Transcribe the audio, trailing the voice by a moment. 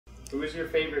Who is your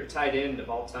favorite tight end of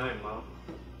all time, Mom?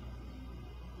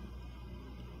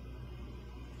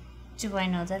 Do I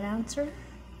know that answer?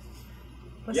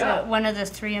 Was Yeah. it one of the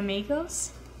three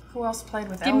amigos? Who else played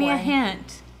with Elway? Give me a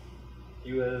hint.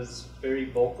 He was very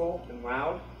vocal and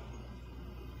loud.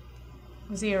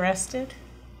 Was he arrested?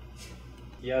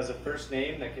 He has a first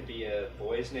name that could be a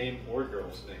boy's name or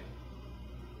girl's name.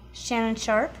 Shannon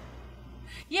Sharp?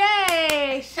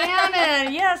 Yay!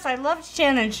 Shannon! Yes, I love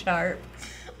Shannon Sharp.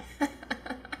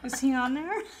 Was he on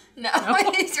there? No,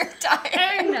 he's retired.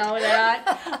 I know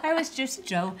that. I was just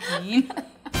joking.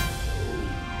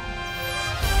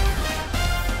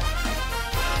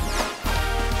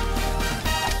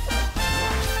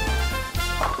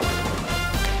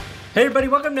 Hey everybody,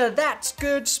 welcome to That's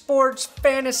Good Sports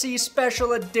Fantasy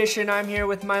Special Edition. I'm here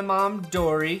with my mom,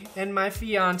 Dory, and my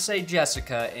fiance,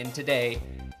 Jessica, and today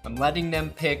I'm letting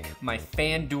them pick my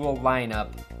FanDuel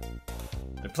lineup.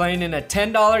 They're playing in a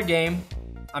 $10 game.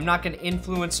 I'm not going to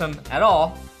influence them at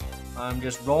all. I'm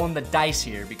just rolling the dice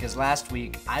here because last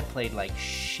week I played like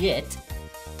shit,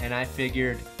 and I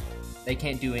figured they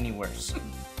can't do any worse.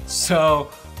 So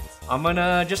I'm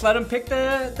gonna just let them pick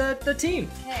the team.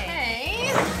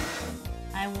 Hey.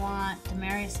 I want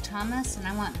Demaryius Thomas and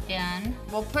I want Ben.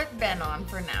 We'll put Ben on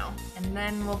for now, and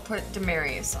then we'll put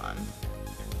Demaryius on.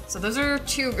 So those are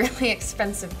two really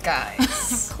expensive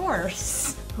guys. Of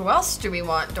course. Who else do we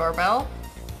want, Doorbell?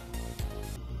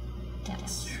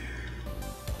 Dexter.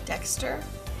 Dexter?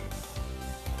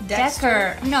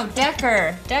 Decker. No,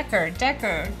 Decker.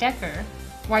 Decker.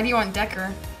 Why do you want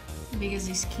Decker? Because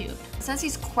he's cute. It says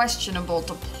he's questionable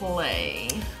to play.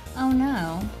 Oh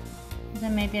no.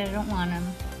 Then maybe I don't want him.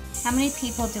 How many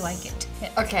people do I get to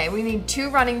pick? Okay, we need 2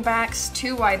 running backs,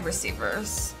 2 wide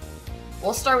receivers.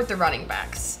 We'll start with the running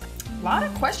backs. A lot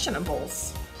of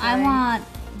questionables. I want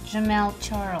Jamaal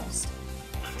Charles.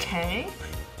 Okay.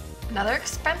 Another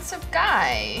expensive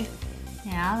guy.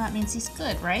 Yeah, that means he's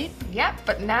good, right? Yep,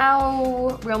 but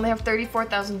now we only have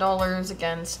 $34,000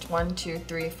 against 1, 2,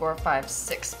 3, 4, 5,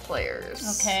 6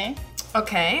 players. Okay.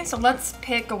 Okay, so let's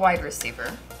pick a wide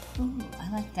receiver. Ooh,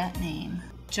 I like that name.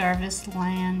 Jarvis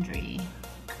Landry.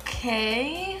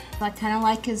 Okay. I kind of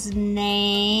like his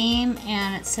name,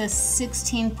 and it says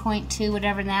 16.2,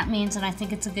 whatever that means, and I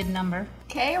think it's a good number.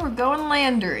 Okay, we're going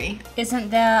Landry.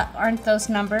 Aren't those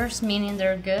numbers meaning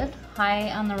they're good?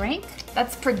 High on the rank?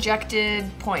 That's projected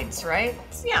points, right?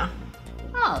 Yeah.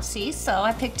 Oh, see, so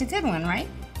I picked a good one, right?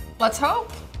 Let's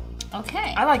hope.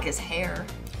 Okay. I like his hair.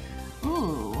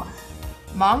 Ooh.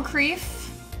 Moncrief.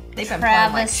 They've been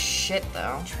playing like Travis. shit,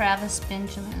 though. Travis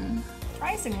Benjamin.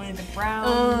 Surprisingly, the Browns.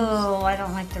 Oh, I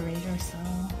don't like the Raiders,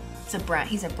 though. It's a Brown.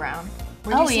 He's a Brown.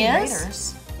 Where Oh, do you he see is?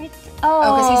 Raiders?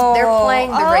 Oh, because they're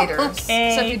playing the Raiders.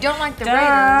 Okay. So if you don't like the Duh.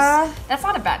 Raiders, that's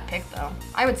not a bad pick, though.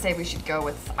 I would say we should go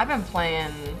with. I've been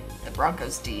playing the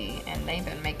Broncos D, and they've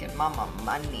been making mama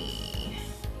money.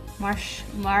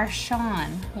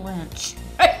 Marshawn Lynch.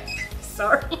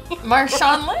 Sorry.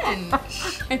 Marshawn Lynch.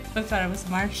 I thought it was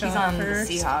Marshawn. He's on first.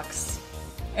 the Seahawks.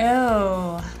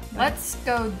 Oh. Let's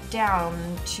go down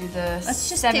to the Let's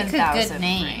just pick a 7,000 good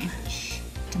name. range.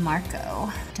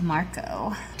 DeMarco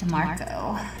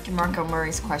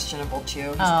Murray's questionable too.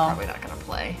 He's Oh. probably not going to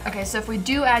play. Okay, so if we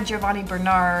do add Giovanni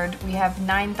Bernard, we have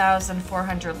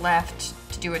 9,400 left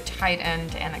to do a tight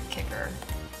end and a kicker.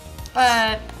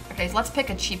 But, okay, so let's pick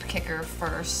a cheap kicker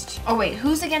first. Oh wait,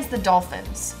 who's against the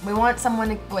Dolphins? We want someone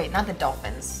to, wait, not the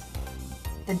Dolphins.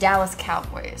 The Dallas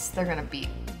Cowboys. They're going to beat.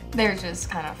 They're just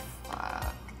kind of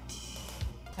fucked.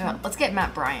 Let's get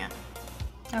Matt Bryant.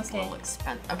 It's a Okay. little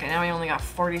expensive. Okay, now we only got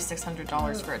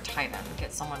 $4,600 for a tight end.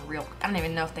 Get someone real. I don't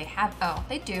even know if they have. Oh,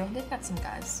 they do. They've got some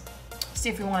guys. See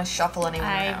if we want to shuffle anyone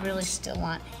I out. really still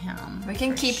want him. We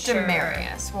can for keep sure.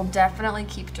 Demaryius. We'll definitely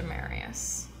keep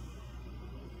Demaryius.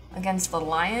 Against the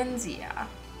Lions, yeah.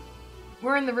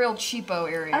 We're in the real cheapo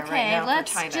area right Okay, now let's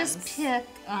for tight just ends. pick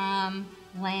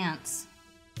Lance.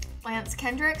 Lance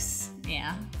Kendricks,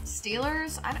 Yeah.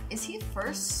 Steelers. Is he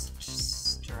first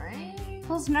string?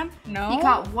 Who's number? No. He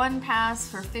caught 1 pass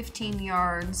for 15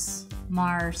 yards.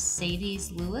 Mercedes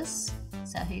Lewis.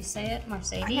 Is that how you say it?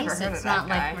 Mercedes. I never heard of It's that not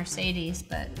guy. like Mercedes,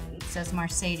 but it says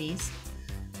Mercedes.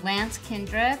 Lance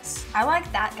Kendricks. I like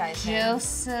that guy's name.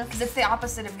 Joseph. Because it's the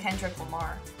opposite of Kendrick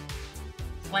Lamar.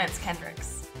 Lance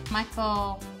Kendricks.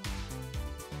 Michael.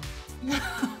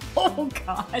 Oh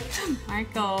God.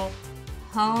 Michael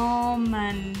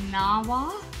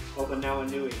Homanawa.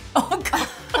 Obanawinui. Oh God.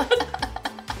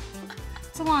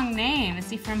 It's a long name. Is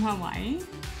he from Hawaii?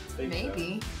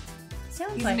 Maybe.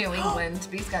 Sounds He's like New England,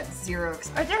 but he's got zero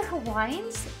experience. Are there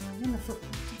Hawaiians in the football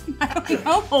team? I don't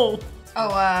know.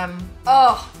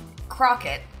 Oh,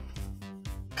 Crockett.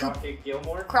 Crockett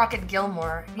Gilmore? Crockett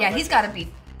Gilmore. Yeah, he's got to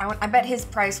be. I bet his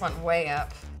price went way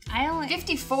up.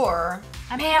 54.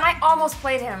 Man, I almost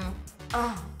played him.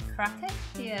 Oh. Crockett?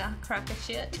 Yeah, Crockett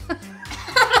shit.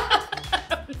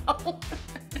 I don't know.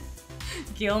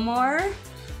 Gilmore?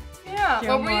 Yeah,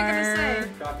 Gilmore. what were you gonna say?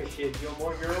 Crockett shit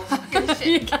Gilmore girls? Crockett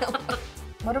shit Gilmore.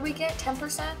 What do we get?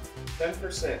 10%?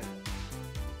 10%.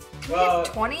 Can we get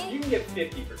 20? You can get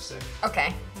 50%.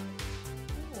 Okay.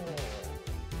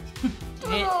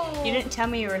 You didn't tell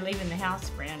me you were leaving the house,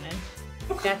 Brandon.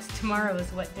 That's tomorrow is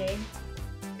what day?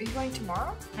 Are you going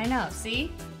tomorrow? I know,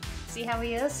 see? See how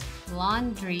he is?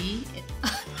 Laundry.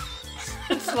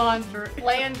 It's laundry.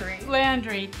 Landry.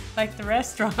 Landry, like the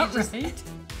restaurant, right?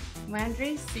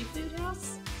 Landry Seafood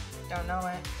House? Don't know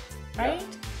it. Right?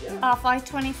 Yeah. Off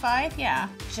I-25, yeah.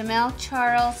 Jamaal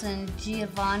Charles and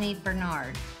Giovanni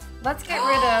Bernard. Let's get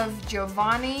rid of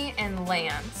Giovanni and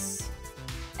Lance.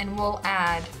 And we'll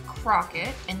add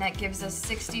Crockett, and that gives us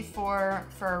 64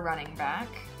 for a running back.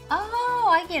 Oh,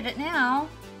 I get it now.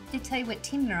 They tell you what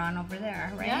team they're on over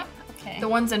there, right? Yeah. Okay. The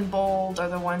ones in bold are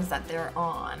the ones that they're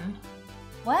on.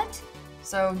 What?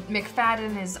 So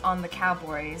McFadden is on the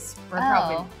Cowboys. We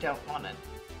probably don't want to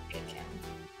pick him.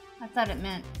 I thought it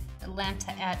meant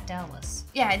Atlanta at Dallas.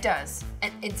 Yeah, it does.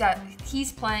 It's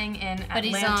he's playing in But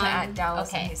he's Atlanta on- at Dallas,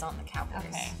 okay. and he's on the Cowboys.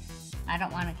 Okay. I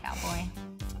don't want a cowboy.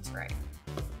 That's right.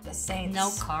 The Saints.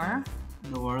 No car.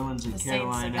 New Orleans and The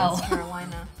Carolina. Saints against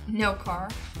Carolina. No car.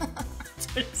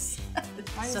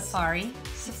 Safari.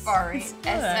 Safari.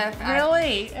 SF.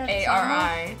 Really? It's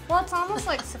A-R-I. almost- Well, it's almost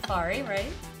like Safari,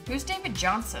 right? Who's David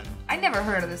Johnson? I never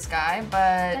heard of this guy,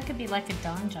 but That could be like a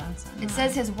Don Johnson. it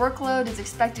says his workload is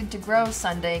expected to grow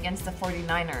Sunday against the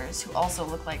 49ers, who also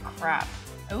look like crap.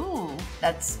 Ooh.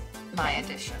 That's my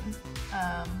addition.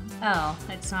 Oh,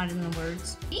 it's not in the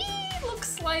words. He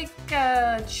looks like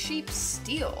a cheap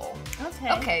steal.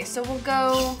 Okay. Okay, so we'll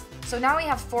go. So now we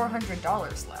have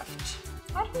 $400 left.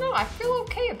 I don't know. I feel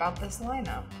okay about this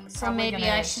lineup. So Probably maybe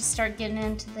gonna- I should start getting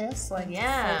into this, like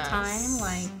Yes. full time,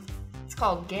 like. It's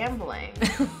called gambling.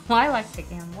 Well, I like to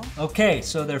gamble. Okay,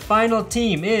 so their final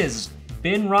team is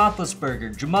Ben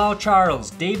Roethlisberger, Jamaal Charles,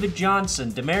 David Johnson,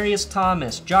 Demaryius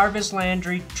Thomas, Jarvis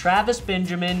Landry, Travis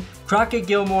Benjamin, Crockett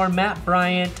Gilmore, Matt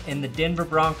Bryant, and the Denver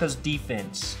Broncos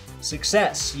defense.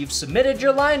 Success! You've submitted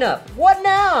your lineup. What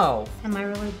now? Am I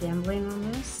really gambling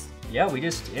on this? Yeah, we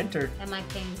just entered. Am I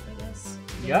paying for this?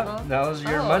 Yep, that was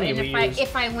your money and we if used.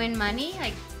 if I win money,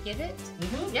 I get it?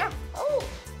 Yeah. Oh.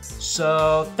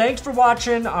 So, thanks for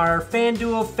watching our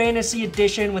FanDuel Fantasy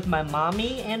Edition with my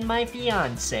mommy and my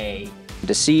fiance.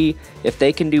 To see if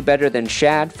they can do better than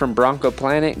Shad from Bronco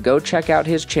Planet, go check out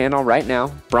his channel right now,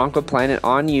 Bronco Planet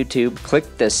on YouTube.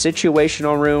 Click the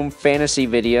Situational Room fantasy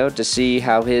video to see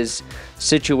how his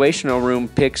Situational Room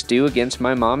picks do against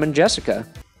my mom and Jessica.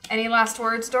 Any last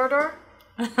words, Dordor?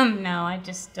 No, I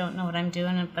just don't know what I'm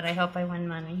doing, but I hope I win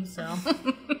money, so.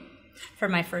 For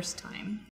my first time.